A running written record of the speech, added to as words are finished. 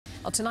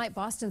Well, tonight,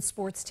 Boston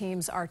sports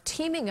teams are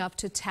teaming up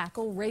to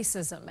tackle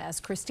racism. As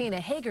Christina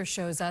Hager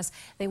shows us,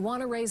 they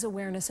want to raise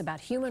awareness about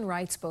human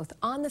rights both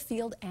on the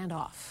field and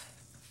off.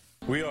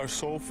 We are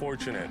so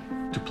fortunate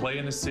to play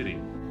in a city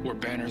where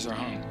banners are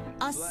hung.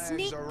 A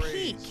sneak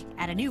peek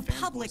at a new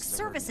public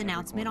service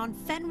announcement on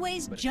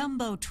Fenway's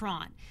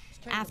Jumbotron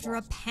after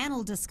a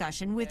panel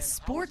discussion with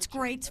sports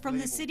greats from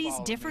the city's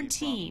different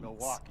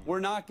teams. We're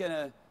not going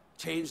to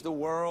change the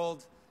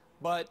world,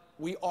 but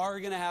we are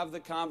going to have the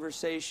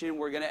conversation.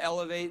 We're going to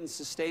elevate and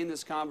sustain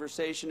this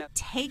conversation.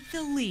 Take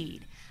the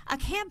lead. A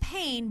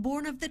campaign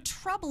born of the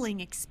troubling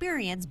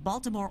experience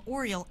Baltimore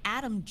Oriole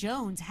Adam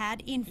Jones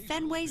had in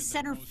Fenway's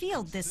center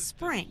field this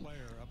spring.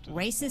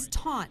 Racist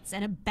taunts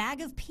and a bag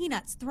of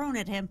peanuts thrown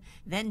at him.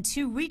 Then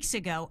 2 weeks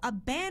ago, a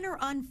banner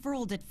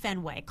unfurled at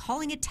Fenway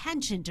calling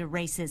attention to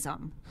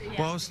racism.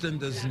 Boston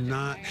does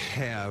not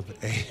have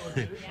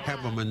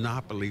a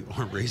monopoly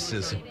on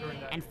racism.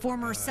 And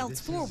former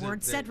Celtics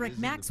forward Cedric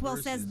Maxwell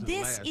says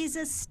this is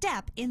a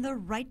step in the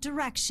right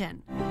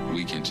direction.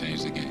 We can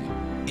change the game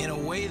in a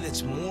way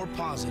that's more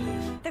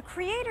positive. The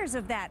creators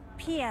of that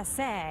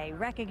PSA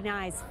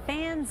recognize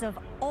fans of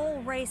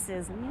all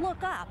races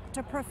look up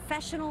to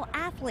professional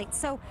athletes.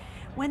 So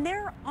when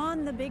they're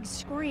on the big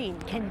screen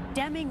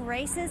condemning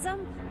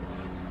racism,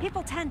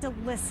 people tend to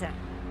listen.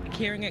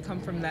 Hearing it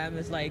come from them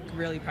is like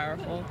really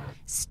powerful.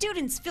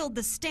 Students filled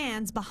the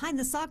stands behind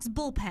the Sox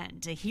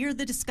bullpen to hear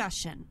the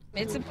discussion.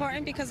 It's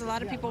important because a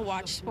lot of people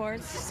watch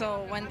sports,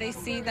 so when they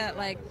see that,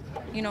 like,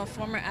 you know,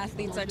 former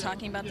athletes are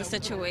talking about the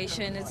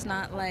situation, it's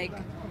not like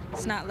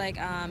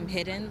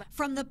hidden.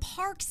 From the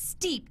park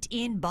steeped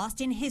in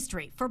Boston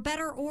history, for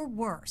better or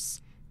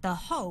worse, the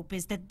hope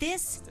is that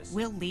this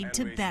will lead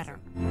to better.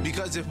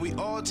 Because if we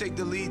all take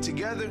the lead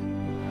together,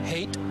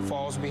 hate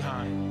falls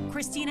behind.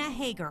 Christina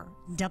Hager,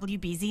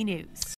 WBZ News.